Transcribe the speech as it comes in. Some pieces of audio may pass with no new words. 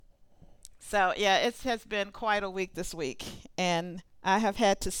So, yeah, it has been quite a week this week. And I have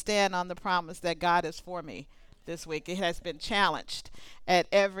had to stand on the promise that God is for me this week. It has been challenged at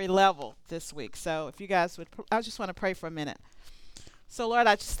every level this week. So, if you guys would, I just want to pray for a minute. So, Lord,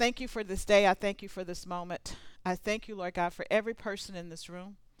 I just thank you for this day. I thank you for this moment. I thank you, Lord God, for every person in this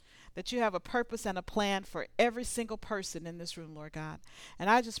room, that you have a purpose and a plan for every single person in this room, Lord God. And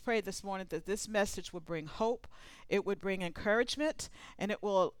I just pray this morning that this message would bring hope, it would bring encouragement, and it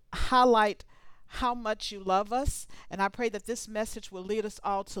will highlight how much you love us. And I pray that this message will lead us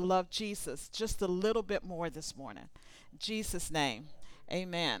all to love Jesus just a little bit more this morning. In Jesus' name,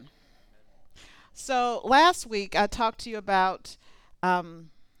 amen. So last week I talked to you about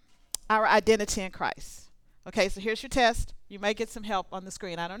our identity in Christ. Okay, so here's your test. You may get some help on the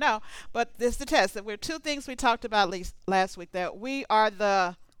screen. I don't know. But this is the test. There were two things we talked about last week. That we are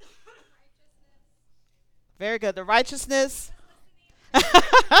the, very good, the righteousness.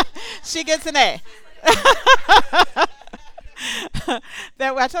 She gets an A.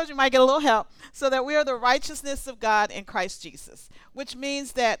 That I told you might get a little help. So that we are the righteousness of God in Christ Jesus, which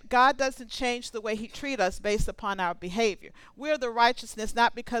means that God doesn't change the way he treats us based upon our behavior. We're the righteousness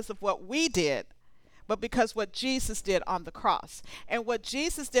not because of what we did, but because what Jesus did on the cross. And what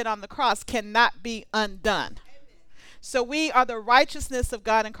Jesus did on the cross cannot be undone. So we are the righteousness of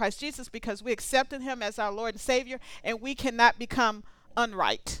God in Christ Jesus because we accepted him as our Lord and Savior, and we cannot become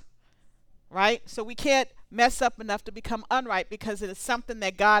unright. Right? So we can't mess up enough to become unright because it is something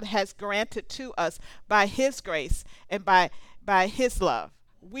that God has granted to us by his grace and by his love.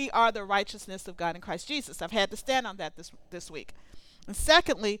 We are the righteousness of God in Christ Jesus. I've had to stand on that this week. And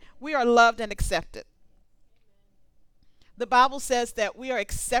secondly, we are loved and accepted. The Bible says that we are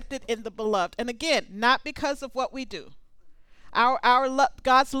accepted in the beloved. And again, not because of what we do.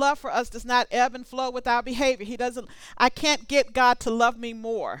 God's love for us does not ebb and flow with our behavior. I can't get God to love me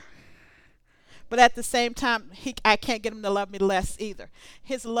more. But at the same time, I can't get him to love me less either.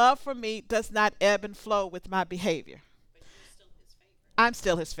 His love for me does not ebb and flow with my behavior. But you're still his favorite. I'm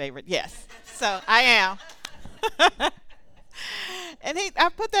still his favorite, yes. So I am. And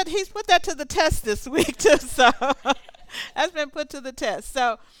he's put that to the test this week too. So that's been put to the test.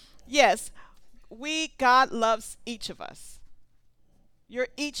 So yes, God loves each of us. You're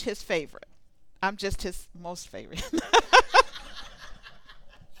each his favorite. I'm just his most favorite.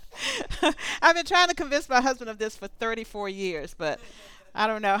 I've been trying to convince my husband of this for 34 years, but I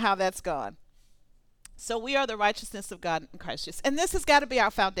don't know how that's gone. So we are the righteousness of God in Christ Jesus. And this has got to be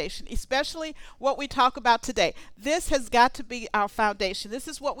our foundation, especially what we talk about today. This has got to be our foundation. This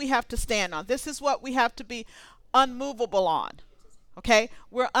is what we have to stand on. This is what we have to be unmovable on. Okay?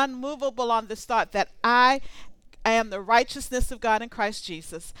 We're unmovable on this thought that I am the righteousness of God in Christ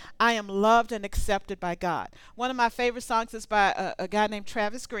Jesus. I am loved and accepted by God. One of my favorite songs is by a guy named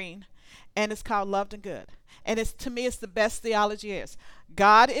Travis Green, and it's called Loved and Good. And to me, it's the best theology is.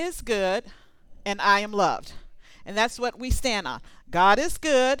 God is good, and I am loved. And that's what we stand on. God is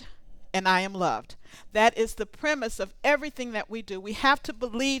good, and I am loved. That is the premise of everything that we do. We have to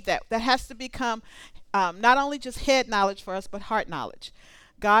believe that. That has to become not only just head knowledge for us, but heart knowledge.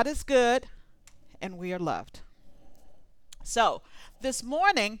 God is good, and we are loved. So this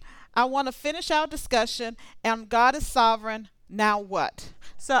morning, I want to finish our discussion on God is sovereign, now what?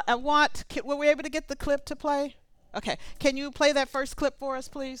 So were we able to get the clip to play? Okay. Can you play that first clip for us,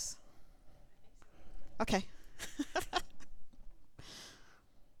 please? Okay.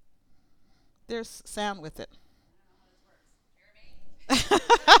 There's sound with it.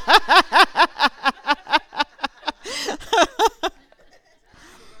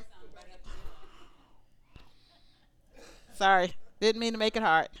 Sorry, didn't mean to make it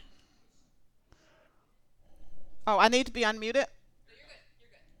hard. Oh, I need to be unmuted? No,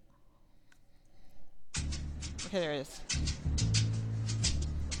 you're good. Okay, there it is.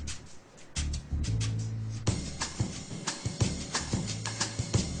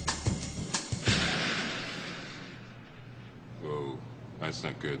 Whoa, that's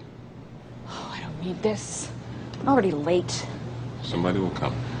not good. Oh, I don't need this. I'm already late. Somebody will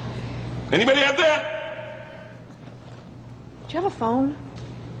come. Anybody out there? Do you have a phone?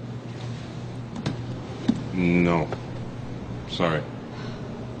 No. Sorry.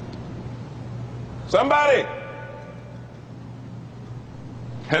 Somebody!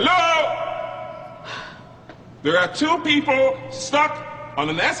 Hello? There are two people stuck on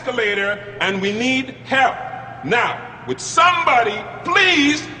an escalator and we need help. Now, would somebody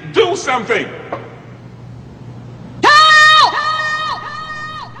please do something?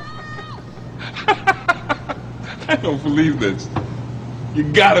 I don't believe this. You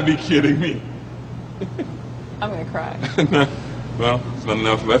gotta be kidding me. I'm gonna cry. Well, there's nothing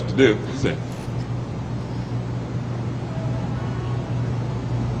else left to do, is there?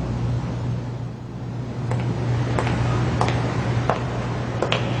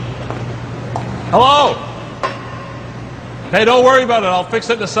 Hello? Hey, don't worry about it. I'll fix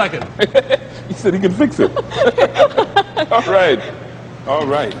it in a second. He said he can fix it. All right. All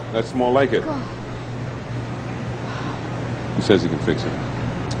right. That's more like it. He says he can fix it.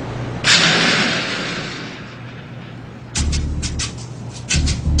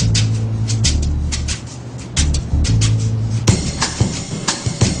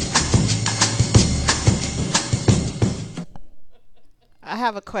 I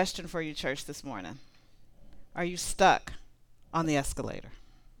have a question for you, church, this morning. Are you stuck on the escalator?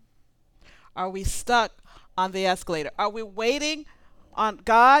 Are we stuck on the escalator? Are we waiting on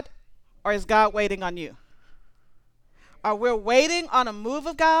God, or is God waiting on you? Are we waiting on a move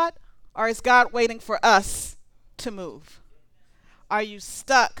of God, or is God waiting for us to move? Are you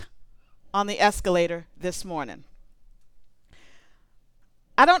stuck on the escalator this morning?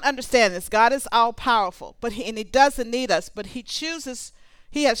 I don't understand this. God is all powerful, but he doesn't need us, but he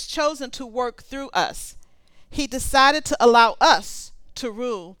has chosen to work through us. He decided to allow us to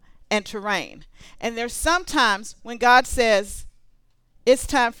rule and to reign. And there's sometimes when God says, it's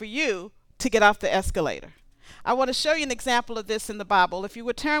time for you to get off the escalator. I want to show you an example of this in the Bible. If you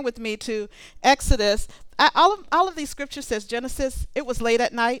would turn with me to Exodus, all of these scriptures says Genesis, it was late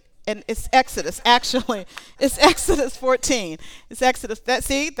at night, and it's Exodus, actually. It's Exodus 14. It's Exodus. That's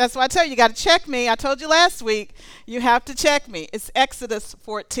why I tell you, you got to check me. I told you last week, you have to check me. It's Exodus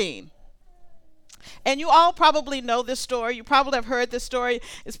 14. And you all probably know this story. You probably have heard this story.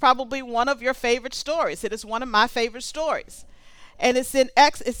 It's probably one of your favorite stories. It is one of my favorite stories. And it's in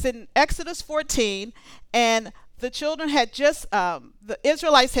Exodus 14, and the children had the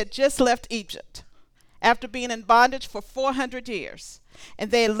Israelites had just left Egypt after being in bondage for 400 years.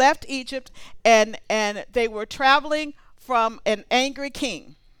 And they left Egypt, and they were traveling from an angry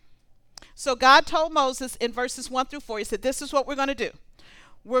king. So God told Moses in verses 1 through 4, he said, this is what we're going to do.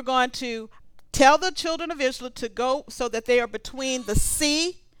 We're going to tell the children of Israel to go so that they are between the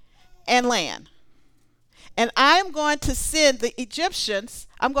sea and land. And I am going to send the Egyptians,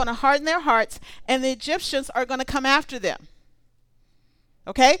 I'm going to harden their hearts, and the Egyptians are going to come after them.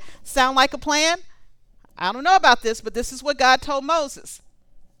 Okay? Sound like a plan? I don't know about this, but this is what God told Moses.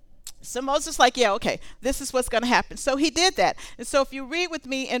 So Moses like, yeah, okay, this is what's going to happen. So he did that. And so if you read with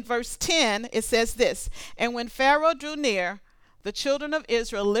me in verse 10, it says this, and when Pharaoh drew near, the children of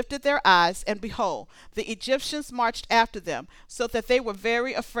Israel lifted their eyes, and behold, the Egyptians marched after them, so that they were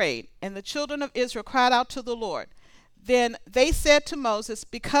very afraid. And the children of Israel cried out to the Lord. Then they said to Moses,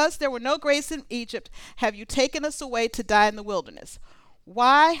 because there were no graves in Egypt, have you taken us away to die in the wilderness?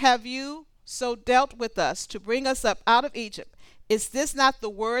 Why have you so dealt with us to bring us up out of Egypt? Is this not the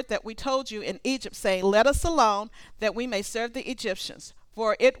word that we told you in Egypt, saying, let us alone, that we may serve the Egyptians?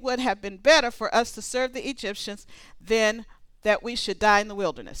 For it would have been better for us to serve the Egyptians than that we should die in the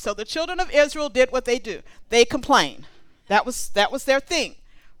wilderness. So the children of Israel did what they do. They complained. That was their thing,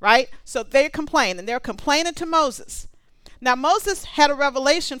 right? So they complained, and they're complaining to Moses. Now Moses had a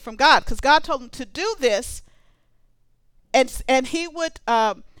revelation from God, because God told him to do this, and he would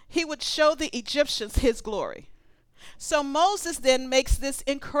show the Egyptians his glory. So Moses then makes this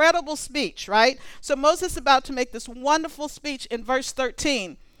incredible speech, right? So Moses is about to make this wonderful speech in verse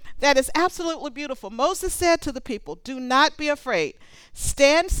 13. That is absolutely beautiful. Moses said to the people, do not be afraid.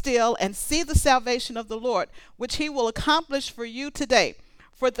 Stand still and see the salvation of the Lord, which he will accomplish for you today.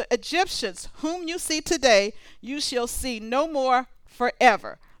 For the Egyptians whom you see today, you shall see no more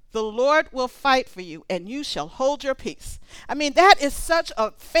forever. The Lord will fight for you, and you shall hold your peace. I mean, that is such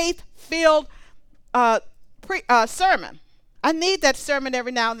a faith-filled sermon. I need that sermon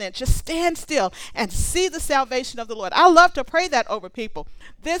every now and then. Just stand still and see the salvation of the Lord. I love to pray that over people.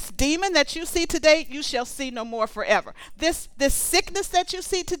 This demon that you see today, you shall see no more forever. This sickness that you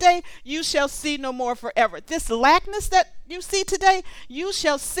see today, you shall see no more forever. This lackness that you see today, you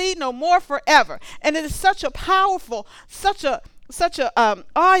shall see no more forever. And it is such a powerful, such a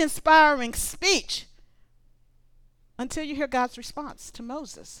awe-inspiring speech until you hear God's response to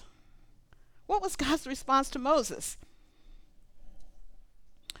Moses. What was God's response to Moses?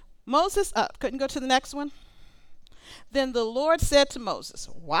 Moses, couldn't go to the next one. Then the Lord said to Moses,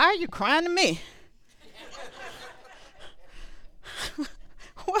 why are you crying to me?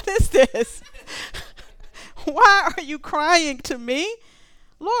 What is this? Why are you crying to me?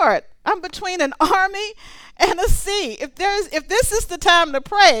 Lord, I'm between an army and a sea. If this is the time to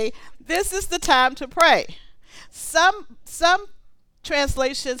pray, this is the time to pray. Some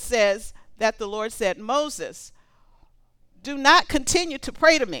translation says that the Lord said, Moses, do not continue to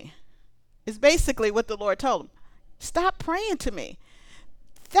pray to me, is basically what the Lord told him. Stop praying to me.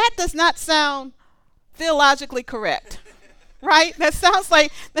 That does not sound theologically correct, right? That sounds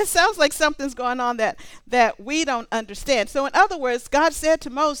like something's going on that we don't understand. So in other words, God said to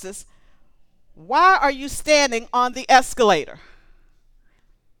Moses, why are you standing on the escalator?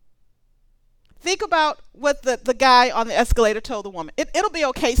 Think about what the guy on the escalator told the woman. It'll be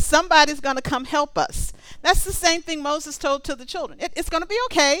okay. Somebody's going to come help us. That's the same thing Moses told to the children. It's going to be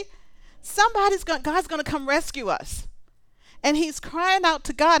okay. God's going to come rescue us. And he's crying out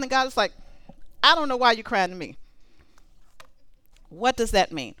to God, and God is like, I don't know why you're crying to me. What does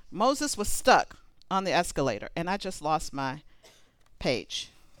that mean? Moses was stuck on the escalator, and I just lost my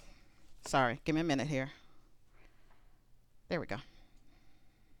page. Sorry, give me a minute here. There we go.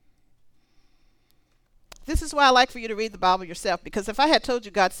 This is why I like for you to read the Bible yourself, because if I had told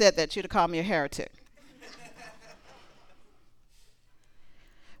you God said that, you'd have called me a heretic.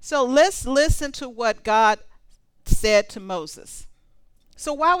 So let's listen to what God said to Moses.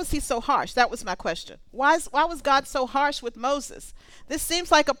 So why was he so harsh? That was my question. Why was God so harsh with Moses? This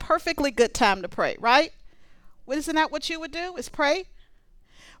seems like a perfectly good time to pray, right? Well, isn't that what you would do, is pray?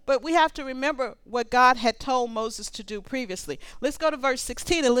 But we have to remember what God had told Moses to do previously. Let's go to verse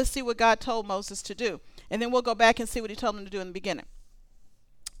 16 and let's see what God told Moses to do. And then we'll go back and see what he told him to do in the beginning.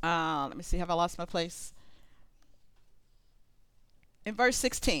 Let me see. Have I lost my place? In verse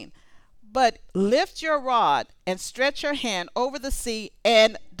 16. But lift your rod and stretch your hand over the sea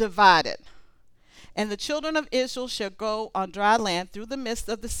and divide it. And the children of Israel shall go on dry land through the midst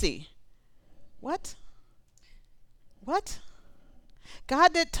of the sea. What?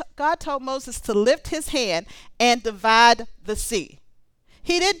 God told Moses to lift his hand and divide the sea.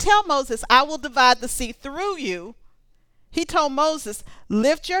 He didn't tell Moses, I will divide the sea through you. He told Moses,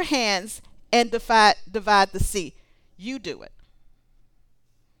 lift your hands and divide the sea. You do it.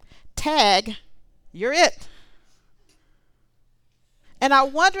 Tag, you're it. And I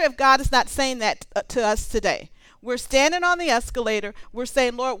wonder if God is not saying that to us today. We're standing on the escalator. We're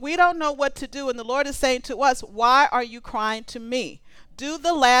saying, Lord, we don't know what to do. And the Lord is saying to us, why are you crying to me? Do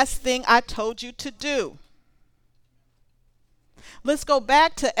the last thing I told you to do. Let's go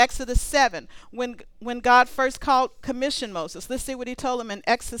back to Exodus 7, when God first commissioned Moses. Let's see what he told him in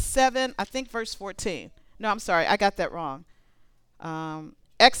Exodus 7, I think verse 14. No, I'm sorry, I got that wrong.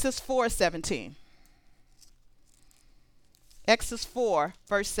 Exodus 4:17. Exodus 4,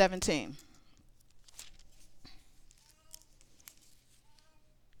 verse 17.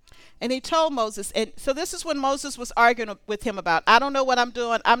 And he told Moses, and so this is when Moses was arguing with him about, I don't know what I'm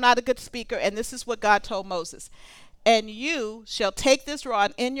doing, I'm not a good speaker, and this is what God told Moses. And you shall take this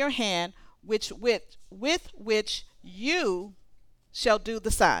rod in your hand, with which you shall do the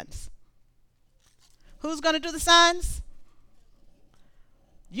signs. Who's going to do the signs?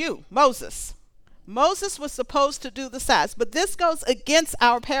 You, Moses. Moses was supposed to do the signs, but this goes against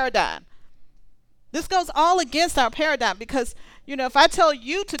our paradigm. This goes all against our paradigm because, if I tell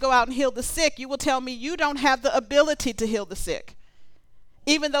you to go out and heal the sick, you will tell me you don't have the ability to heal the sick.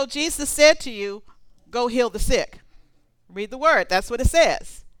 Even though Jesus said to you, go heal the sick. Read the word. That's what it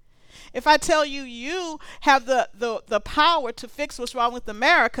says. If I tell you you have the power to fix what's wrong with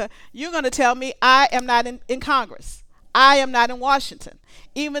America, you're going to tell me I am not in Congress. I am not in Washington.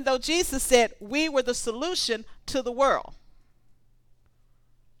 Even though Jesus said we were the solution to the world.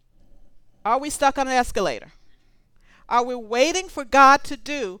 Are we stuck on an escalator? Are we waiting for God to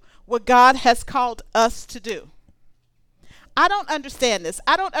do what God has called us to do? I don't understand this.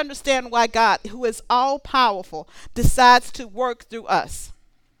 I don't understand why God, who is all powerful, decides to work through us.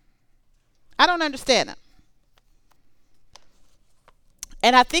 I don't understand it.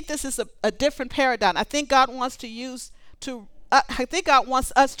 And I think this is a different paradigm. I think God wants God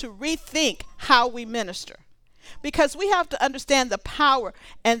wants us to rethink how we minister. Because we have to understand the power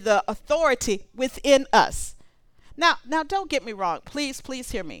and the authority within us. Now don't get me wrong.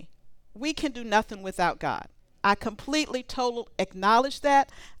 Please hear me. We can do nothing without God. I completely, totally acknowledge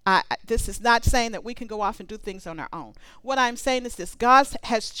that. This is not saying that we can go off and do things on our own. What I'm saying is this. God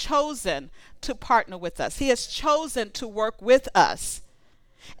has chosen to partner with us. He has chosen to work with us.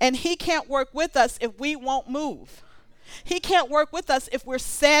 And he can't work with us if we won't move. He can't work with us if we're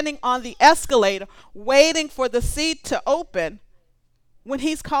standing on the escalator waiting for the seat to open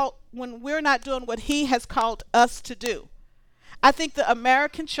when we're not doing what he has called us to do. I think the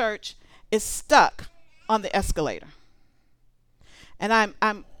American church is stuck on the escalator. And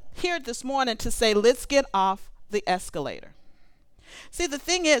I'm here this morning to say, let's get off the escalator. See, the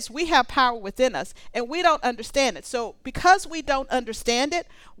thing is, we have power within us and we don't understand it. So because we don't understand it,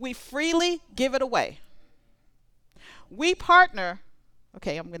 we freely give it away. We partner.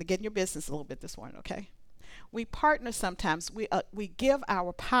 Okay, I'm going to get in your business a little bit this morning, okay? We partner sometimes. We give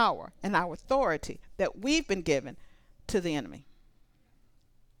our power and our authority that we've been given to the enemy.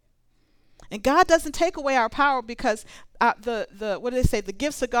 And God doesn't take away our power because what do they say? The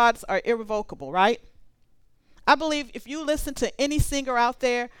gifts of God are irrevocable, right? I believe if you listen to any singer out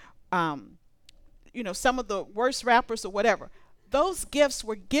there, some of the worst rappers or whatever, those gifts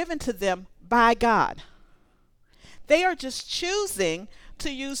were given to them by God. They are just choosing to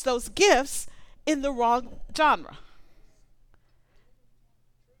use those gifts in the wrong genre.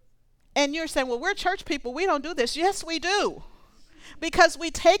 And you're saying, well, we're church people. We don't do this. Yes, we do. Because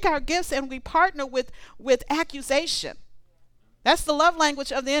we take our gifts and we partner with accusation. That's the love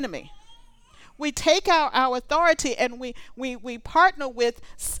language of the enemy. We take our authority and we partner with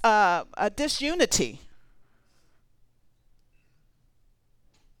a disunity.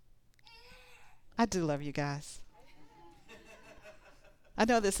 I do love you guys. I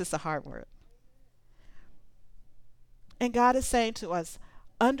know this is a hard word. And God is saying to us,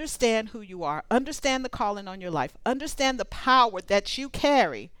 understand who you are. Understand the calling on your life. Understand the power that you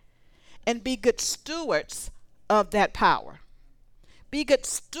carry and be good stewards of that power. Be good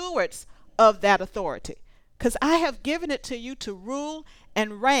stewards of that authority. Because I have given it to you to rule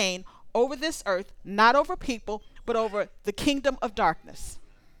and reign over this earth, not over people, but over the kingdom of darkness.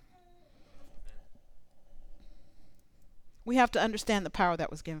 We have to understand the power that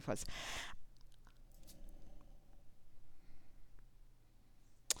was given for us.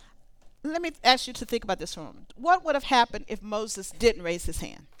 Let me ask you to think about this for a moment. What would have happened if Moses didn't raise his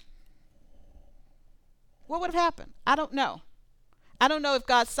hand? What would have happened? I don't know. I don't know if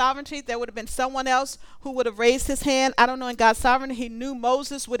God's sovereignty, there would have been someone else who would have raised his hand. I don't know in God's sovereignty, he knew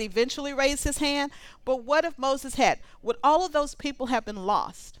Moses would eventually raise his hand. But what if Moses had? Would all of those people have been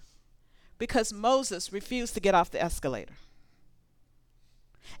lost because Moses refused to get off the escalator?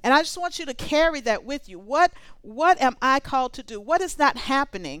 And I just want you to carry that with you. What am I called to do? What is not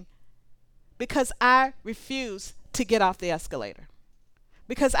happening because I refuse to get off the escalator?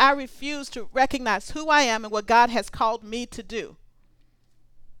 Because I refuse to recognize who I am and what God has called me to do.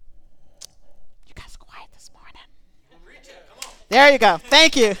 You guys are quiet this morning. There you go.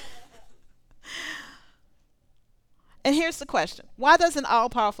 Thank you. And here's the question. Why does an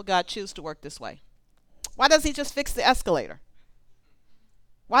all-powerful God choose to work this way? Why doesn't he just fix the escalator?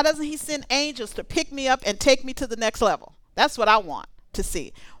 Why doesn't he send angels to pick me up and take me to the next level? That's what I want to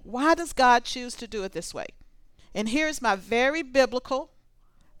see. Why does God choose to do it this way? And here's my very biblical,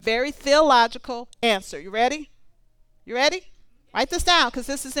 very theological answer. You ready? You ready? Write this down because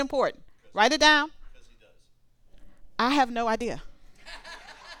this is important. Write it down. I have no idea.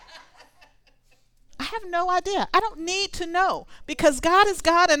 I have no idea. I don't need to know because God is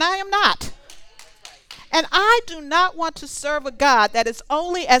God and I am not. And I do not want to serve a God that is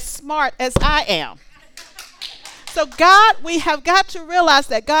only as smart as I am. So God, we have got to realize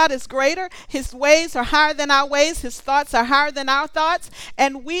that God is greater. His ways are higher than our ways. His thoughts are higher than our thoughts.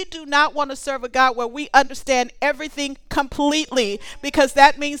 And we do not want to serve a God where we understand everything completely, because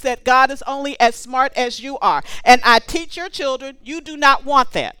that means that God is only as smart as you are. And I teach your children, you do not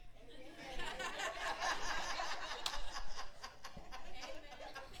want that.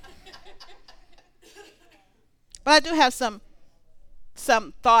 But I do have some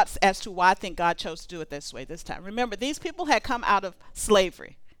thoughts as to why I think God chose to do it this way this time. Remember, these people had come out of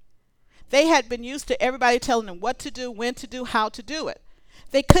slavery. They had been used to everybody telling them what to do, when to do, how to do it.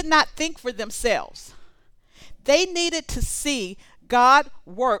 They could not think for themselves. They needed to see God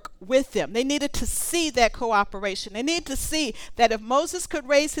work with them. They needed to see that cooperation. They needed to see that if Moses could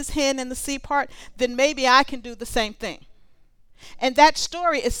raise his hand in the sea part, then maybe I can do the same thing. And that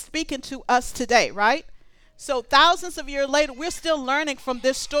story is speaking to us today, right? So thousands of years later, we're still learning from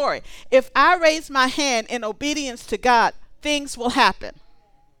this story. If I raise my hand in obedience to God, things will happen.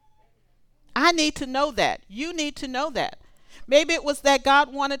 I need to know that. You need to know that. Maybe it was that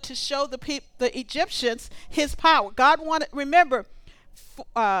God wanted to show the Egyptians his power. God wanted, remember,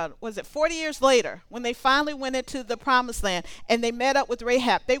 was it 40 years later when they finally went into the promised land and they met up with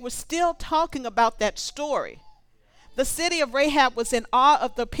Rahab, they were still talking about that story. The city of Rahab was in awe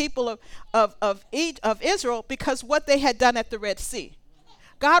of the people of Israel because what they had done at the Red Sea.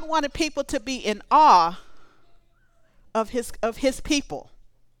 God wanted people to be in awe of his people.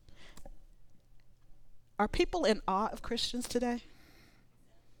 Are people in awe of Christians today?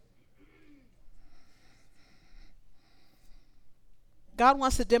 God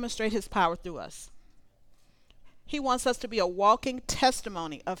wants to demonstrate his power through us. He wants us to be a walking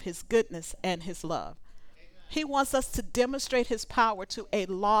testimony of his goodness and his love. He wants us to demonstrate his power to a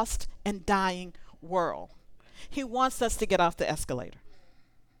lost and dying world. He wants us to get off the escalator.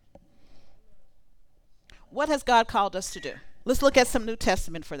 What has God called us to do? Let's look at some New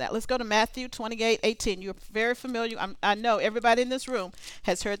Testament for that. Let's go to Matthew 28:18. You're very familiar. I know everybody in this room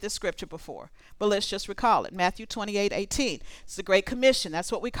has heard this scripture before, but let's just recall it. Matthew 28:18. It's the Great Commission.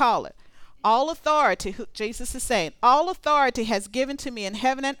 That's what we call it. All authority, Jesus is saying, all authority has given to me in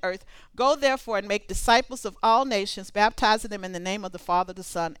heaven and earth. Go therefore and make disciples of all nations, baptizing them in the name of the Father, the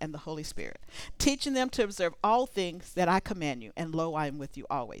Son, and the Holy Spirit, teaching them to observe all things that I command you. And lo, I am with you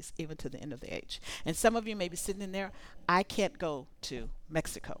always, even to the end of the age. And some of you may be sitting in there, I can't go to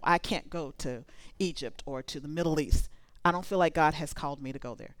Mexico. I can't go to Egypt or to the Middle East. I don't feel like God has called me to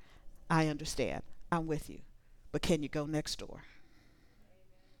go there. I understand. I'm with you. But can you go next door?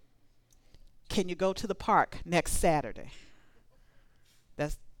 Can you go to the park next Saturday?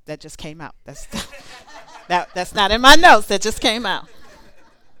 That just came out. That's not in my notes. That just came out.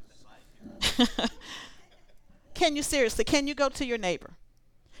 Can you go to your neighbor?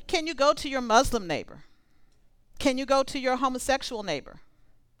 Can you go to your Muslim neighbor? Can you go to your homosexual neighbor?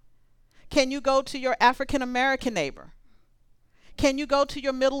 Can you go to your African American neighbor? Can you go to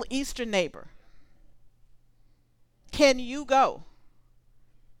your Middle Eastern neighbor? Can you go?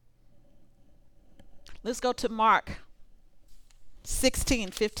 Let's go to Mark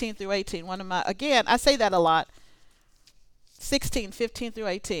 16:15 through 18. Again, I say that a lot. 16:15 through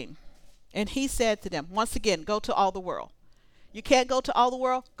 18. And he said to them, once again, go to all the world. You can't go to all the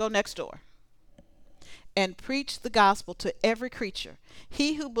world, go next door. And preach the gospel to every creature.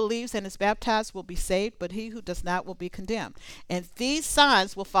 He who believes and is baptized will be saved, but he who does not will be condemned. And these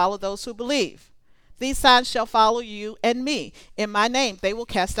signs will follow those who believe. These signs shall follow you and me. In my name they will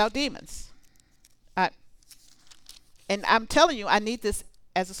cast out demons. And I'm telling you, I need this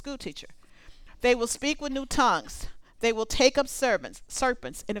as a school teacher. They will speak with new tongues. They will take up serpents,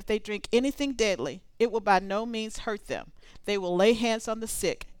 and if they drink anything deadly, it will by no means hurt them. They will lay hands on the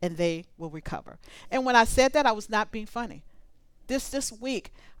sick, and they will recover. And when I said that, I was not being funny. This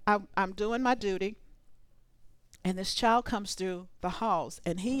week, I'm doing my duty, and this child comes through the halls,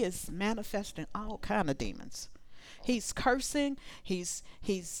 and he is manifesting all kind of demons. He's cursing. He's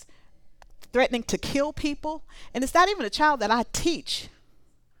threatening to kill people. And it's not even a child that I teach.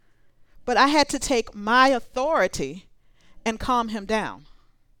 But I had to take my authority and calm him down.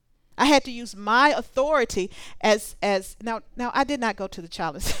 I had to use my authority as now I did not go to the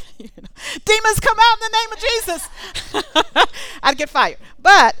child and say, demons come out in the name of Jesus. I'd get fired.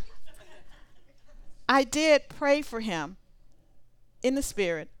 But I did pray for him in the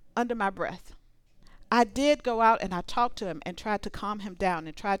spirit under my breath. I did go out and I talked to him and tried to calm him down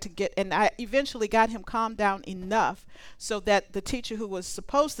and I eventually got him calmed down enough so that the teacher who was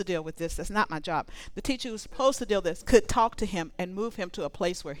supposed to deal with this, that's not my job, the teacher who was supposed to deal with this could talk to him and move him to a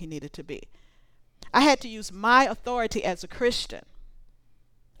place where he needed to be. I had to use my authority as a Christian.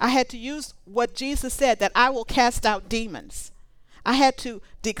 I had to use what Jesus said, that I will cast out demons. I had to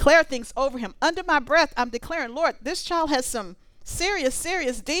declare things over him. Under my breath, I'm declaring, Lord, this child has some serious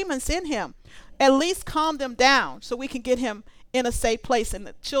demons in him. At least calm them down so we can get him in a safe place and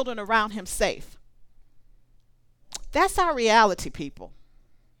the children around him safe. That's our reality, people.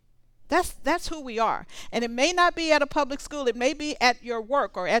 That's who we are. And it may not be at a public school. It may be at your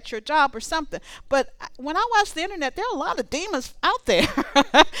work or at your job or something. But when I watch the internet, there are a lot of demons out there.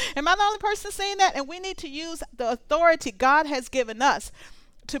 Am I the only person saying that? And we need to use the authority God has given us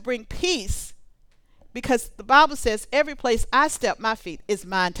to bring peace, because the Bible says every place I step my feet is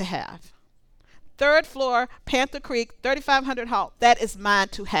mine to have. 3rd floor, Panther Creek, 3500 Hall. That is mine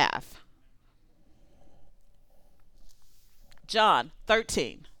to have. John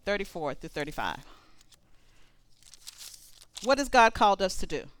 13:34 through 35. What has God called us to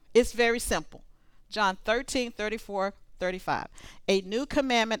do? It's very simple. John 13:34, 35. A new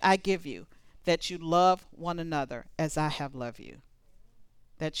commandment I give you, that you love one another as I have loved you.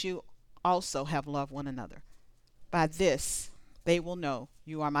 That you also have loved one another. By this they will know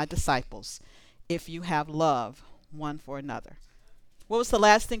you are my disciples, if you have love one for another. What was the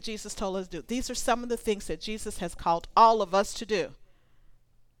last thing Jesus told us to do? These are some of the things that Jesus has called all of us to do.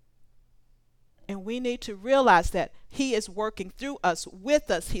 And we need to realize that he is working through us, with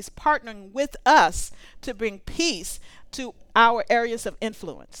us. He's partnering with us to bring peace to our areas of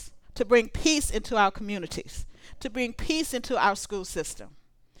influence, to bring peace into our communities, to bring peace into our school system,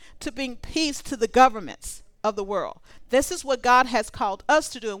 to bring peace to the governments of the world. This is what God has called us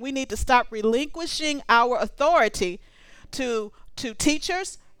to do, and we need to stop relinquishing our authority to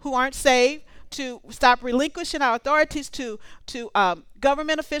teachers who aren't saved, to stop relinquishing our authorities to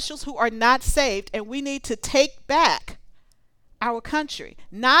government officials who are not saved, and we need to take back our country,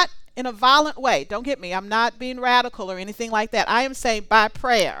 not in a violent way. Don't get me. I'm not being radical or anything like that. I am saying by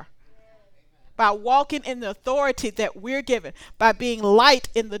prayer, by walking in the authority that we're given, by being light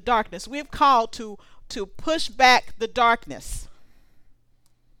in the darkness. We've called to push back the darkness.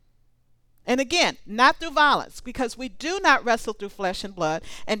 And again, not through violence, because we do not wrestle through flesh and blood.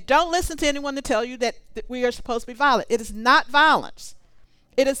 And don't listen to anyone to tell you that we are supposed to be violent. It is not violence.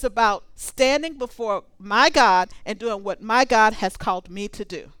 It is about standing before my God and doing what my God has called me to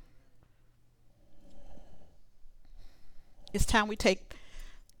do. It's time we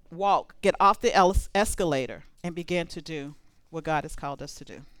get off the escalator and begin to do what God has called us to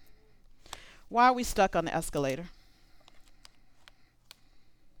do. Why are we stuck on the escalator?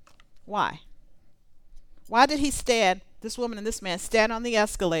 Why? Why did this woman and this man stand on the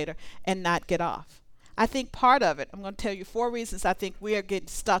escalator and not get off? I think part of it, I'm going to tell you 4 reasons I think we are getting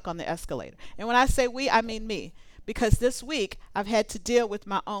stuck on the escalator. And when I say we, I mean me. Because this week, I've had to deal with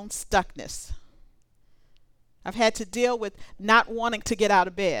my own stuckness. I've had to deal with not wanting to get out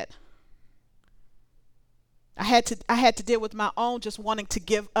of bed. I had to deal with my own just wanting to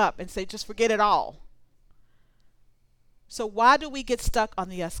give up and say, just forget it all. So why do we get stuck on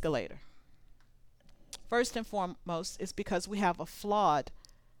the escalator? First and foremost, is because we have a flawed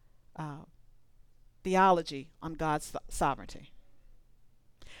theology on God's sovereignty.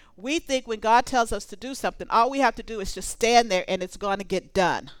 We think when God tells us to do something, all we have to do is just stand there and it's going to get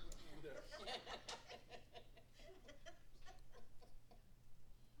done.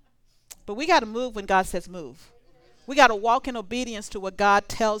 But we got to move when God says move. We got to walk in obedience to what God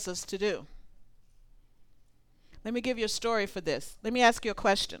tells us to do. Let me give you a story for this. Let me ask you a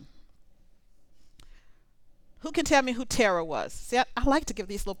question. Who can tell me who Tara was? See, I like to give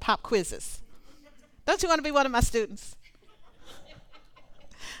these little pop quizzes. Don't you want to be one of my students?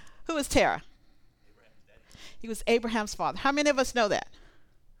 Who is Tara? He was Abraham's father. How many of us know that?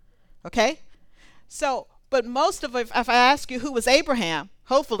 Okay? So, but most of it, if I ask you who was Abraham,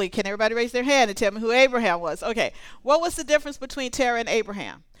 hopefully, can everybody raise their hand and tell me who Abraham was? Okay. What was the difference between Tara and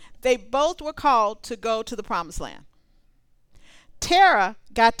Abraham? They both were called to go to the promised land. Tara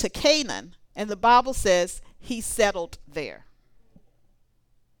got to Canaan, and the Bible says he settled there.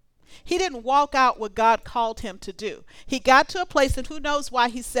 He didn't walk out what God called him to do. He got to a place, and who knows why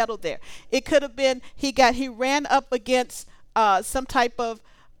he settled there. It could have been he ran up against some type of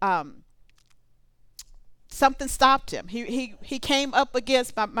something stopped him. He came up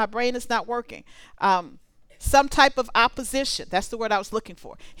against, my brain is not working, some type of opposition. That's the word I was looking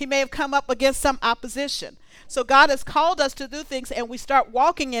for. He may have come up against some opposition. So God has called us to do things, and we start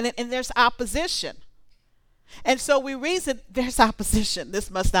walking in it, and there's opposition. And so we reason, there's opposition.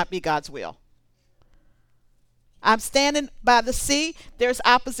 This must not be God's will. I'm standing by the sea. There's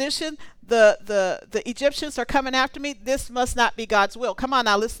opposition. The Egyptians are coming after me. This must not be God's will. Come on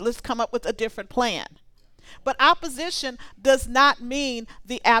now, let's come up with a different plan. But opposition does not mean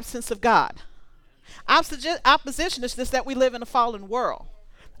the absence of God. Opposition is just that we live in a fallen world.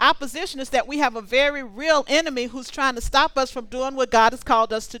 Opposition is that we have a very real enemy who's trying to stop us from doing what God has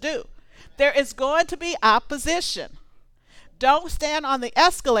called us to do. There is going to be opposition. Don't stand on the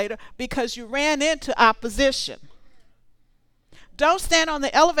escalator because you ran into opposition. Don't stand on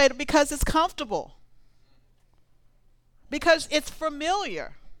the elevator because it's comfortable. Because it's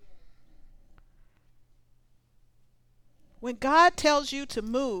familiar. When God tells you to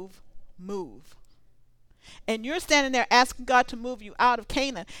move, move. And you're standing there asking God to move you out of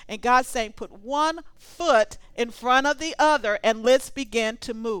Canaan, and God's saying, put one foot in front of the other and let's begin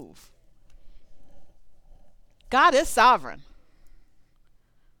to move. God is sovereign.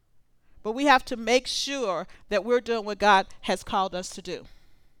 But we have to make sure that we're doing what God has called us to do.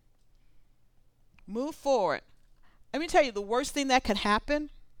 Move forward. Let me tell you, the worst thing that could happen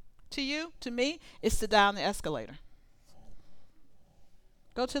to you, to me, is to die on the escalator.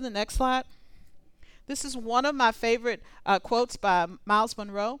 Go to the next slide. This is one of my favorite quotes by Miles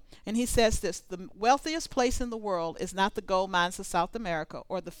Monroe, and he says this: the wealthiest place in the world is not the gold mines of South America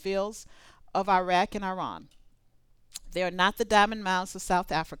or the fields of Iraq and Iran. They are not the diamond mines of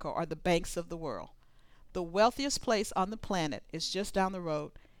South Africa or the banks of the world. The wealthiest place on the planet is just down the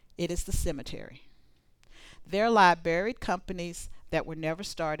road. It is the cemetery. There lie buried companies that were never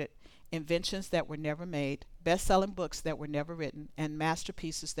started, inventions that were never made, best-selling books that were never written, and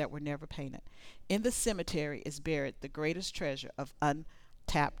masterpieces that were never painted. In the cemetery is buried the greatest treasure of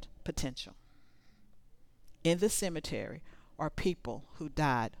untapped potential. In the cemetery are people who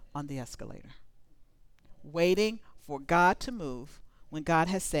died on the escalator, waiting for God to move when God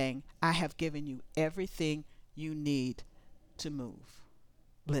has saying, I have given you everything you need to move.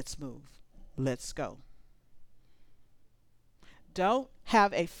 Let's move. Let's go. Don't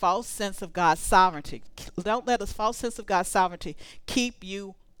have a false sense of God's sovereignty. Don't let a false sense of God's sovereignty keep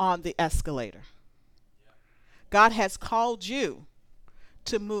you on the escalator. God has called you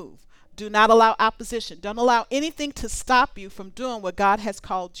to move. Do not allow opposition. Don't allow anything to stop you from doing what God has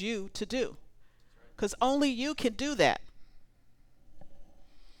called you to do. Because only you can do that.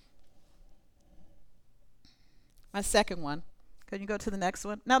 My second one. Can you go to the next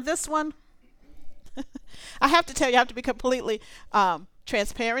one? Now this one, I have to tell you, I have to be completely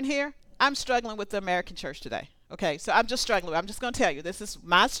transparent here. I'm struggling with the American church today. Okay, so I'm just struggling. I'm just going to tell you, this is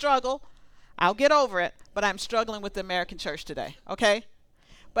my struggle. I'll get over it, but I'm struggling with the American church today. Okay?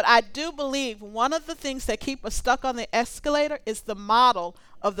 But I do believe one of the things that keep us stuck on the escalator is the model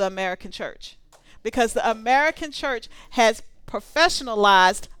of the American church. Because the American church has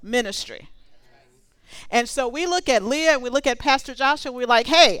professionalized ministry. And so we look at Leah and we look at Pastor Joshua and we're like,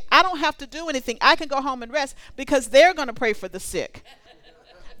 hey, I don't have to do anything. I can go home and rest because they're going to pray for the sick.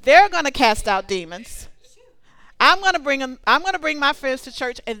 They're going to cast out demons. I'm going to bring my friends to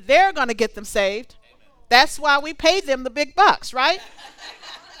church and they're going to get them saved. That's why we pay them the big bucks, right?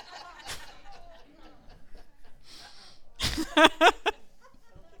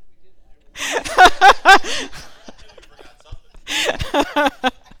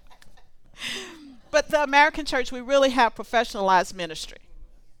 But the American church, we really have professionalized ministry.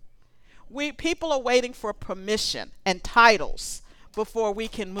 People are waiting for permission and titles before we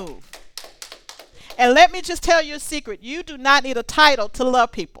can move. And let me just tell you a secret. You do not need a title to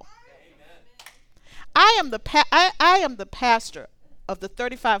love people. I am the pastor of the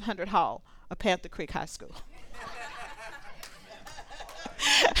 3500 Hall of Panther Creek High School.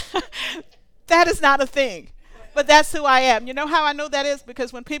 That is not a thing. But that's who I am. You know how I know that is?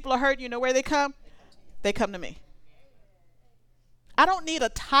 Because when people are hurt, you know where they come? They come to me. I don't need a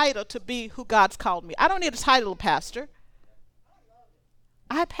title to be who God's called me. I don't need a title of pastor.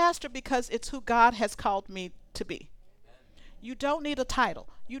 I pastor because it's who God has called me to be. You don't need a title.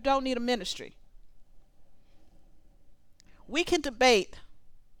 You don't need a ministry. We can debate.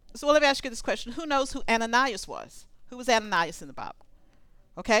 So let me ask you this question. Who knows who Ananias was? Who was Ananias in the Bible?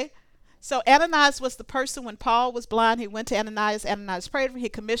 Okay? So Ananias was the person when Paul was blind. He went to Ananias. Ananias prayed for him. He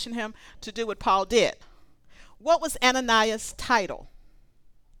commissioned him to do what Paul did. What was Ananias' title?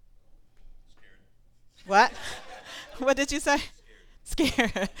 Scared. What? What did you say?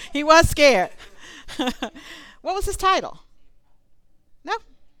 Scared. He was scared. What was his title? No.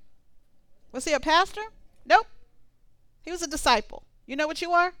 Was he a pastor? Nope. He was a disciple. You know what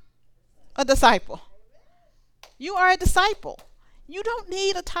you are? A disciple. You are a disciple. You don't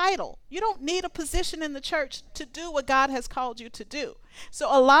need a title. You don't need a position in the church to do what God has called you to do. So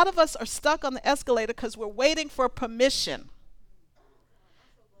a lot of us are stuck on the escalator because we're waiting for permission.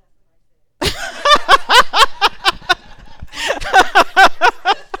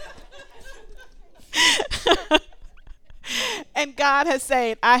 And God has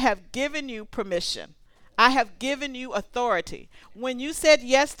said, I have given you permission. I have given you authority. When you said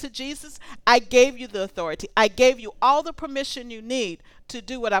yes to Jesus, I gave you the authority. I gave you all the permission you need to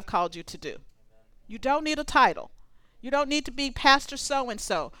do what I've called you to do. You don't need a title. You don't need to be Pastor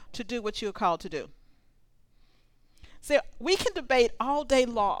so-and-so to do what you're called to do. See, we can debate all day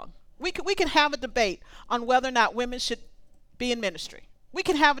long. We can have a debate on whether or not women should be in ministry. We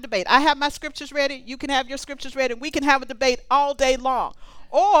can have a debate. I have my scriptures ready. You can have your scriptures ready. We can have a debate all day long.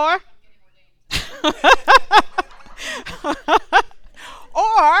 Or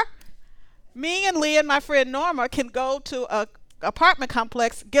me and Leah and my friend Norma can go to a apartment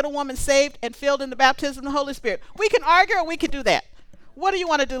complex, get a woman saved and filled in the baptism of the Holy Spirit. We can argue or we can do that. What do you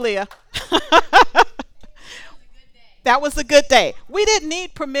want to do, Leah? That was a good day. We didn't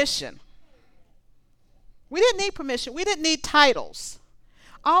need permission. We didn't need permission. We didn't need titles.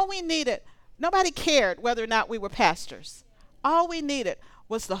 All we needed, nobody cared whether or not we were pastors. All we needed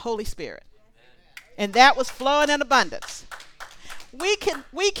was the Holy Spirit. And that was flowing in abundance. We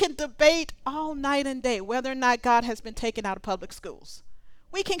can debate all night and day whether or not God has been taken out of public schools.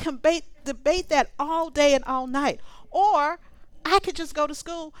 We can debate that all day and all night. Or I could just go to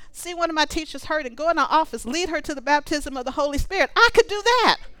school, see one of my teachers hurt, and go in our office, lead her to the baptism of the Holy Spirit. I could do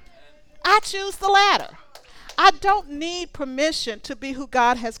that. I choose the latter. I don't need permission to be who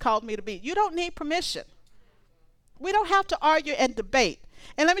God has called me to be. You don't need permission. We don't have to argue and debate.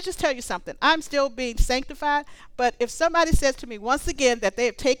 And let me just tell you something. I'm still being sanctified, but if somebody says to me once again that they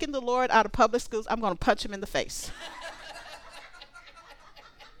have taken the Lord out of public schools, I'm going to punch him in the face.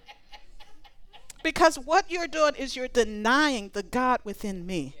 Because what you're doing is you're denying the God within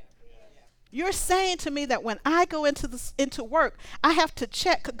me. You're saying to me that when I go into work, I have to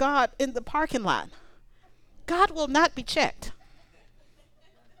check God in the parking lot. God will not be checked.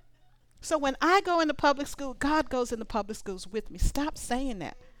 So when I go into public school, God goes into public schools with me. Stop saying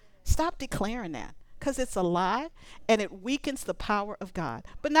that. Stop declaring that, because it's a lie and it weakens the power of God.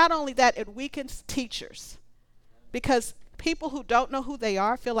 But not only that, it weakens teachers, because people who don't know who they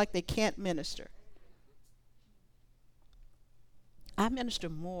are feel like they can't minister. I minister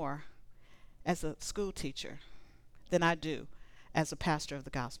more as a school teacher than I do as a pastor of the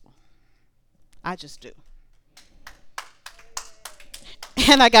gospel. I just do.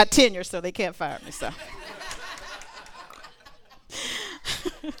 And I got tenure, so they can't fire me. So,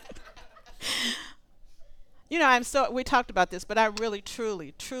 we talked about this, but I'm really,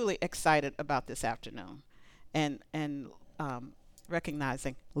 truly, truly excited about this afternoon, and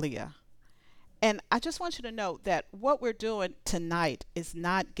recognizing Leah. And I just want you to know that what we're doing tonight is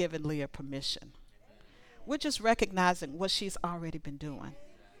not giving Leah permission. We're just recognizing what she's already been doing.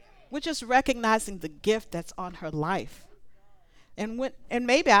 We're just recognizing the gift that's on her life. And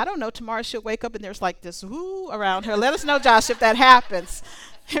maybe, I don't know, tomorrow she'll wake up and there's like this whoo around her. Let us know, Josh, if that happens.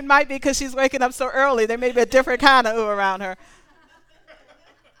 It might be because she's waking up so early. There may be a different kind of ooh around her.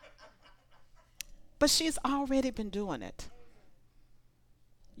 But she's already been doing it.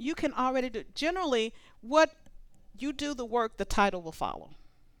 You can already do. Generally, what you do the work, the title will follow.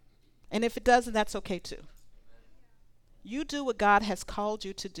 And if it doesn't, that's okay too. You do what God has called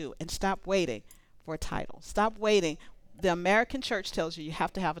you to do and stop waiting for a title. Stop waiting. The American church tells you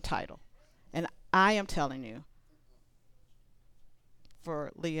have to have a title. And I am telling you,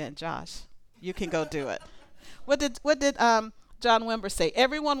 for Leah and Josh, you can go do it. What did John Wimber say?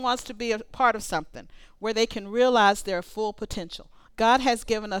 Everyone wants to be a part of something where they can realize their full potential. God has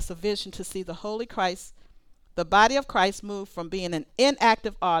given us a vision to see the body of Christ move from being an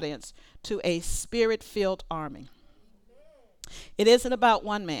inactive audience to a spirit-filled army. It isn't about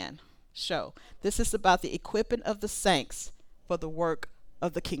one man show. This is about the equipping of the saints for the work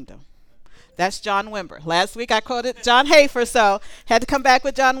of the kingdom. That's John Wimber. Last week I quoted John Hafer, so had to come back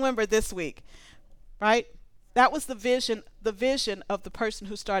with John Wimber this week. Right? That was the vision of the person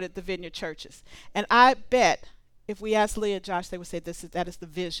who started the Vineyard Churches. And I bet if we asked Leah and Josh, they would say that is the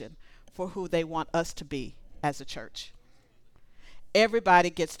vision for who they want us to be as a church. Everybody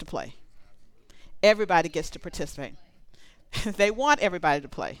gets to play. Everybody gets to participate. They want everybody to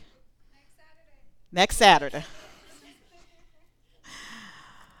play. Next Saturday.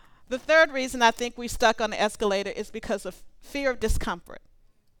 The third reason I think we stuck on the escalator is because of fear of discomfort.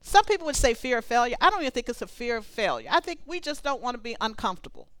 Some people would say fear of failure. I don't even think it's a fear of failure. I think we just don't want to be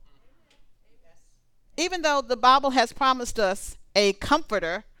uncomfortable. Even though the Bible has promised us a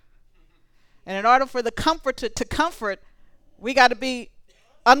comforter, and in order for the comforter to comfort, we got to be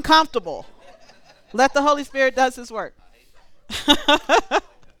uncomfortable. Let the Holy Spirit does his work.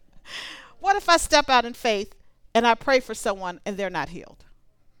 What if I step out in faith and I pray for someone and they're not healed?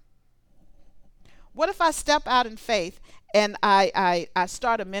 What if I step out in faith and I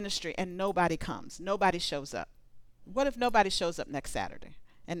start a ministry and nobody comes, nobody shows up? What if nobody shows up next Saturday?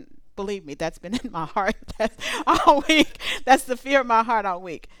 And believe me, that's been in my heart all week. That's the fear of my heart all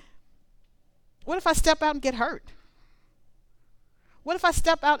week. What if I step out and get hurt? What if I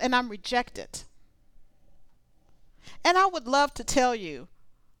step out and I'm rejected? And I would love to tell you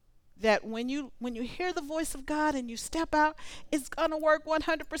that when you hear the voice of God and you step out, it's gonna work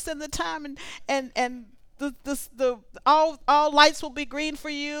 100% of the time, and all lights will be green for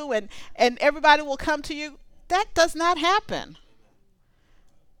you, and everybody will come to you. That does not happen.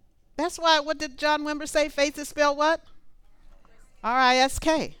 That's why, what did John Wimber say? Faith is spelled what?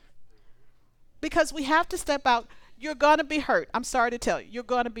 R-I-S-K. Because we have to step out. You're going to be hurt. I'm sorry to tell you. You're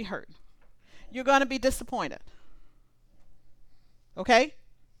going to be hurt. You're going to be disappointed. Okay?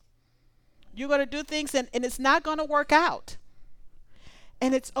 You're going to do things and it's not going to work out.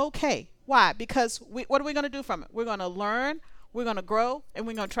 And it's okay. Why? Because what are we going to do from it? We're going to learn, we're going to grow, and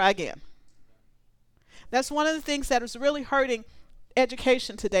we're going to try again. That's one of the things that is really hurting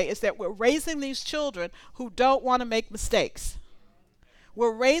education today, is that we're raising these children who don't want to make mistakes.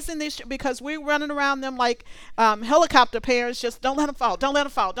 We're raising these because we're running around them like helicopter parents, just don't let them fall, don't let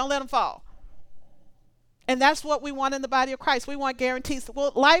them fall, don't let them fall. And that's what we want in the body of Christ. We want guarantees.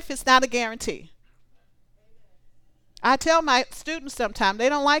 Well, life is not a guarantee. I tell my students sometimes, they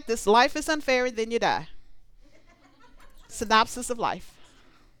don't like this. Life is unfair and then you die. Synopsis of life.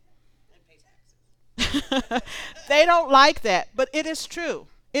 They don't like that, but it is true.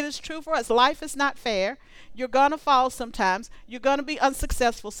 It is true for us. Life is not fair. You're going to fall sometimes. You're going to be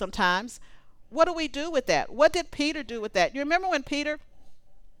unsuccessful sometimes. What do we do with that? What did Peter do with that? You remember when Peter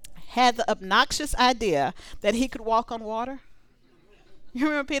had the obnoxious idea that he could walk on water? You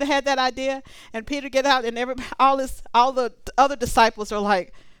remember Peter had that idea? And Peter get out and all the other disciples are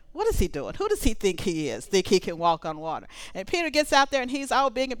like, What is he doing? Who does he think he is? Think he can walk on water? And Peter gets out there and he's all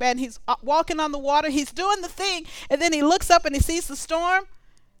big and bad and he's walking on the water. He's doing the thing. And then he looks up and he sees the storm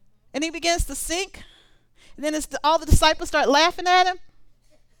and he begins to sink. And then all the disciples start laughing at him.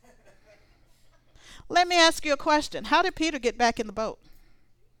 Let me ask you a question. How did Peter get back in the boat?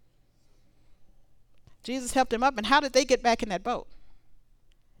 Jesus helped him up. And how did they get back in that boat?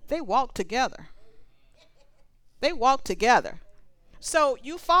 They walked together. They walked together. So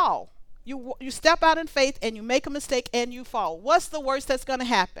you fall. You step out in faith and you make a mistake and you fall. What's the worst that's going to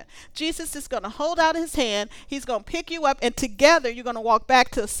happen? Jesus is going to hold out his hand. He's going to pick you up and together you're going to walk back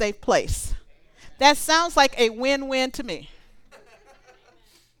to a safe place. That sounds like a win-win to me.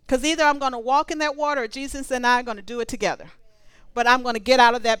 Because either I'm going to walk in that water or Jesus and I are going to do it together. But I'm going to get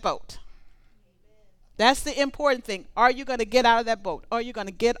out of that boat. That's the important thing. Are you going to get out of that boat? Or are you going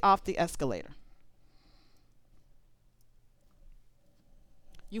to get off the escalator?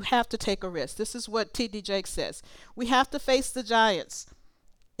 You have to take a risk. This is what T.D. Jakes says. We have to face the giants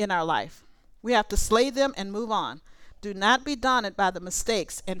in our life. We have to slay them and move on. Do not be daunted by the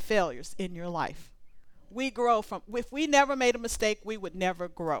mistakes and failures in your life. We grow from, if we never made a mistake, we would never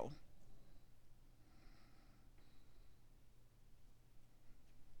grow.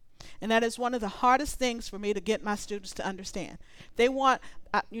 And that is one of the hardest things for me to get my students to understand. They want,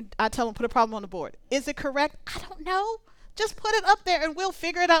 I tell them, put a problem on the board. Is it correct? I don't know. Just put it up there and we'll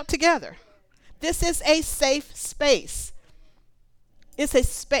figure it out together. This is a safe space. It's a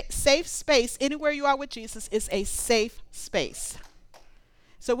safe space. Anywhere you are with Jesus is a safe space.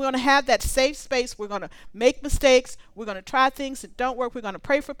 So we're going to have that safe space. We're going to make mistakes. We're going to try things that don't work. We're going to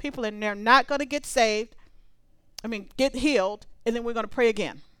pray for people and they're not going to get saved. Get healed. And then we're going to pray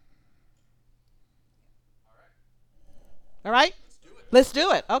again. All right? Let's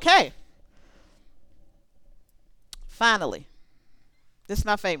do it. Okay. Finally, this is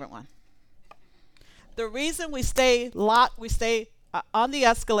my favorite one. The reason we stay locked, we stay on the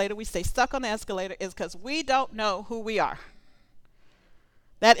escalator, we stay stuck on the escalator is because we don't know who we are.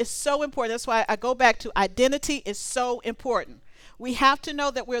 That is so important. That's why I go back to identity is so important. We have to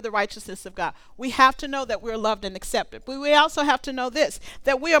know that we're the righteousness of God. We have to know that we're loved and accepted. But we also have to know this,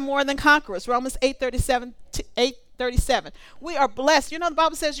 that we are more than conquerors. Romans 8:37. We are blessed. You know, the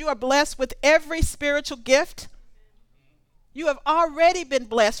Bible says you are blessed with every spiritual gift. You have already been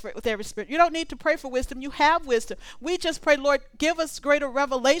blessed with every spirit. You don't need to pray for wisdom. You have wisdom. We just pray, Lord, give us greater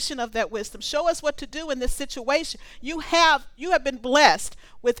revelation of that wisdom. Show us what to do in this situation. You have been blessed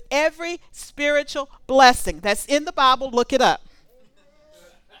with every spiritual blessing. That's in the Bible. Look it up.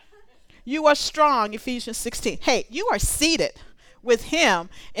 You are strong, Ephesians 16. Hey, you are seated with him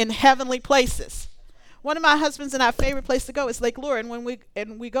in heavenly places. One of my husband's and our favorite place to go is Lake Lure. And when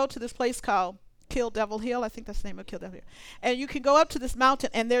we go to this place called Kill Devil Hill. I think that's the name of Kill Devil Hill. And you can go up to this mountain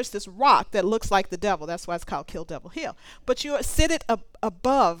and there's this rock that looks like the devil. That's why it's called Kill Devil Hill. But you are seated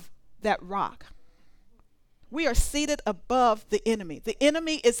above that rock. We are seated above the enemy. The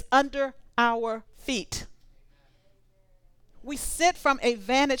enemy is under our feet. We sit from a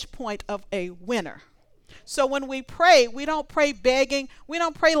vantage point of a winner. So when we pray, we don't pray begging. We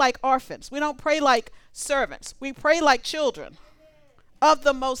don't pray like orphans. We don't pray like servants. We pray like children of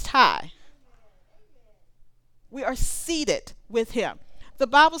the Most High. We are seated with him. The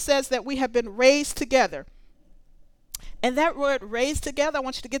Bible says that we have been raised together. And that word raised together, I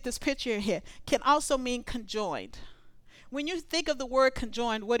want you to get this picture here, can also mean conjoined. When you think of the word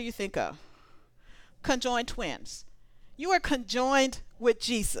conjoined, what do you think of? Conjoined twins. You are conjoined with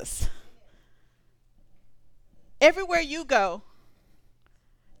Jesus. Everywhere you go,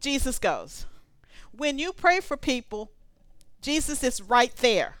 Jesus goes. When you pray for people, Jesus is right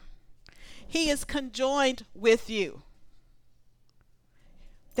there. He is conjoined with you.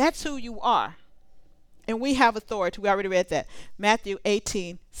 That's who you are. And we have authority. We already read that. Matthew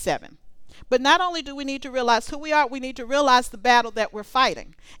 18:7. But not only do we need to realize who we are, we need to realize the battle that we're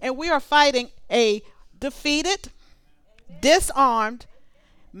fighting. And we are fighting a defeated, disarmed,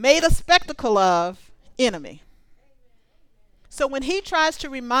 made a spectacle of enemy. So when he tries to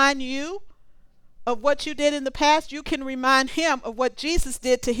remind you of what you did in the past, you can remind him of what Jesus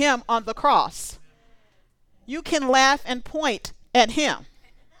did to him on the cross. You can laugh and point at him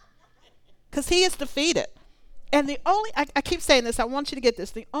because he is defeated. And the only, I keep saying this, I want you to get this.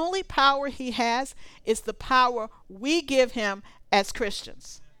 The only power he has is the power we give him as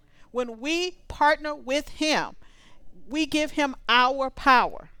Christians. When we partner with him, we give him our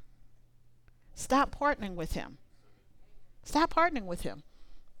power. Stop partnering with him. Stop partnering with him.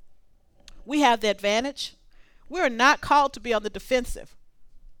 We have the advantage. We are not called to be on the defensive.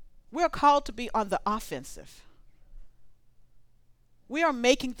 We're called to be on the offensive. We are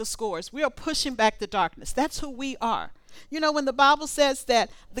making the scores. We are pushing back the darkness. That's who we are. You know, when the Bible says that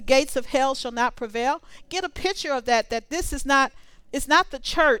the gates of hell shall not prevail, get a picture of that, that this is not, it's not the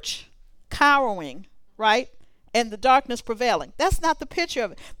church cowering, right? And the darkness prevailing. That's not the picture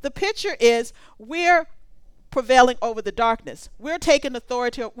of it. The picture is we're prevailing over the darkness. We're taking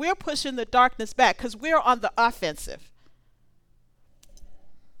authority. We're pushing the darkness back because we're on the offensive.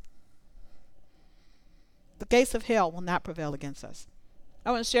 The gates of hell will not prevail against us. I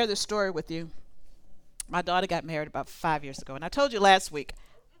want to share this story with you. My daughter got married about 5 years ago, and I told you last week,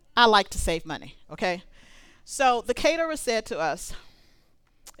 I like to save money, okay? So the caterer said to us,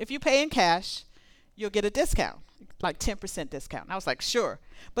 if you pay in cash, you'll get a discount, like 10% discount. I was like, sure.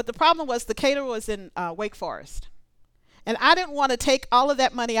 But the problem was the caterer was in Wake Forest. And I didn't want to take all of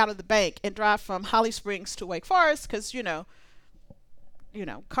that money out of the bank and drive from Holly Springs to Wake Forest because, there's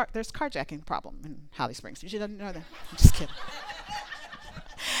carjacking problem in Holly Springs. You shouldn't know that. I'm just kidding.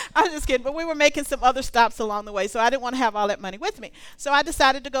 I'm just kidding. But we were making some other stops along the way, so I didn't want to have all that money with me. So I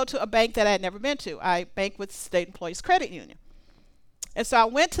decided to go to a bank that I had never been to. I bank with State Employees Credit Union. And so I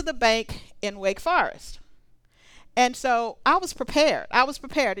went to the bank in Wake Forest. And so I was prepared. I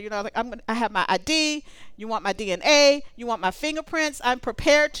have my ID. You want my DNA. You want my fingerprints. I'm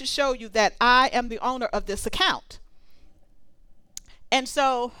prepared to show you that I am the owner of this account. And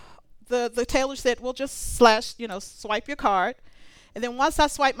so the tailor said, we'll just swipe your card. And then once I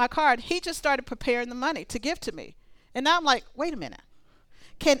swiped my card, he just started preparing the money to give to me. And now I'm like, wait a minute.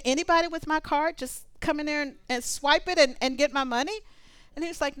 Can anybody with my card just come in there and swipe it and get my money? And he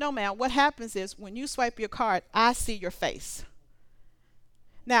was like, no, ma'am. What happens is when you swipe your card, I see your face.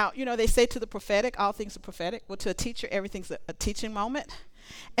 Now, they say to the prophetic, all things are prophetic. Well, to a teacher, everything's a teaching moment.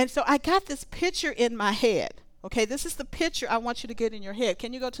 And so I got this picture in my head. Okay, this is the picture I want you to get in your head.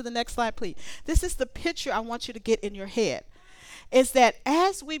 Can you go to the next slide, please? This is the picture I want you to get in your head. Is that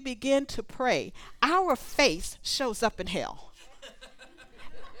as we begin to pray, our face shows up in hell.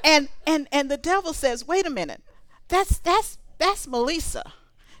 And the devil says, wait a minute, that's Melissa.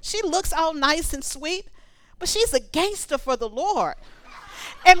 She looks all nice and sweet, but she's a gangster for the Lord.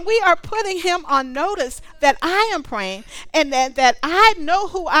 And we are putting him on notice that I am praying and that I know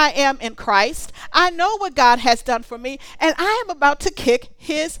who I am in Christ. I know what God has done for me, and I am about to kick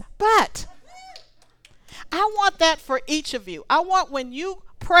his butt. I want that for each of you. I want when you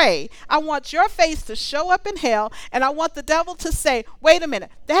pray, I want your face to show up in hell, and I want the devil to say, wait a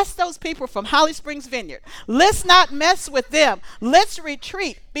minute, that's those people from Holly Springs Vineyard. Let's not mess with them. Let's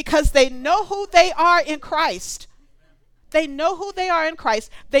retreat because they know who they are in Christ. They know who they are in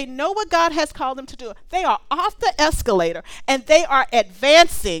Christ. They know what God has called them to do. They are off the escalator, and they are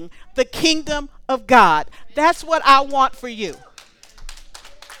advancing the kingdom of God. That's what I want for you.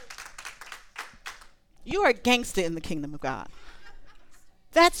 You are a gangster in the kingdom of God.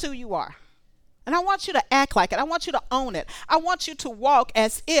 That's who you are. And I want you to act like it. I want you to own it. I want you to walk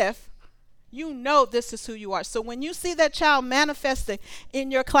as if you know this is who you are. So when you see that child manifesting in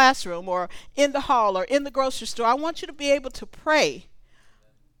your classroom or in the hall or in the grocery store, I want you to be able to pray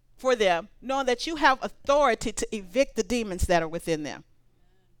for them, knowing that you have authority to evict the demons that are within them.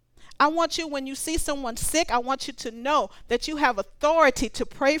 I want you, when you see someone sick, I want you to know that you have authority to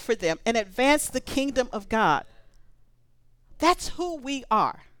pray for them and advance the kingdom of God. That's who we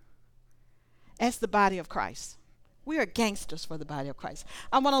are as the body of Christ. We are gangsters for the body of Christ.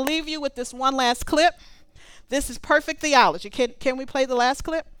 I want to leave you with this one last clip. This is perfect theology. Can we play the last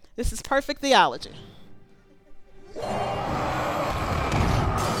clip? This is perfect theology.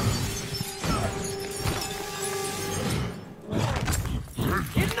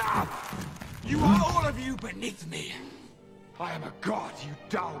 Enough! You are all of you beneath me. I am a god, you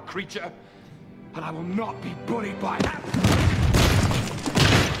dull creature, and I will not be bullied by that.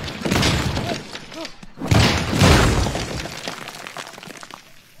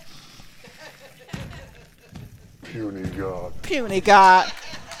 Puny God. Puny God.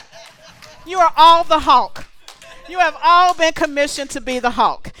 You are all the Hulk. You have all been commissioned to be the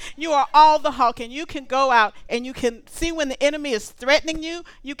Hulk. You are all the Hulk, and you can go out and you can see when the enemy is threatening you,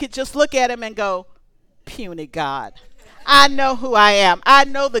 you can just look at him and go, puny God. I know who I am. I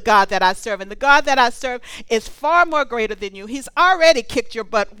know the God that I serve, and the God that I serve is far more greater than you. He's already kicked your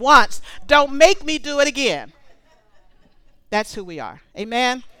butt once. Don't make me do it again. That's who we are.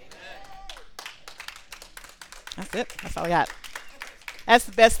 Amen? That's it. That's all I got. That's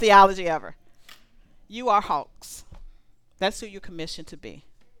the best theology ever. You are Hulks. That's who you're commissioned to be.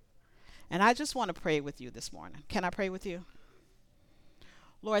 And I just want to pray with you this morning. Can I pray with you?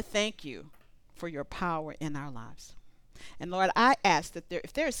 Lord, thank you for your power in our lives. And Lord, I ask that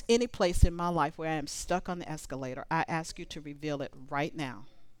if there's any place in my life where I am stuck on the escalator, I ask you to reveal it right now.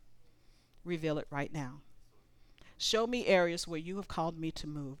 Reveal it right now. Show me areas where you have called me to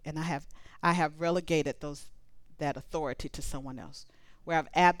move, and I have relegated that authority to someone else, where I've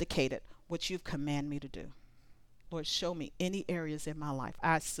abdicated what you've commanded me to do. Lord, show me any areas in my life.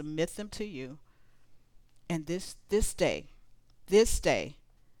 I submit them to you. And this day,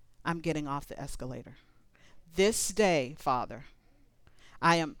 I'm getting off the escalator. This day, Father,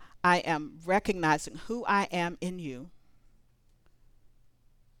 I am recognizing who I am in you.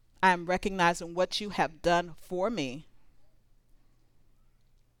 I am recognizing what you have done for me.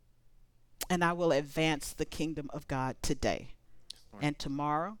 And I will advance the kingdom of God today and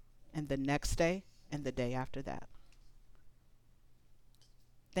tomorrow and the next day and the day after that.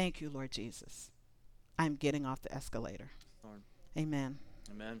 Thank you, Lord Jesus. I'm getting off the escalator. Amen.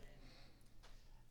 Amen.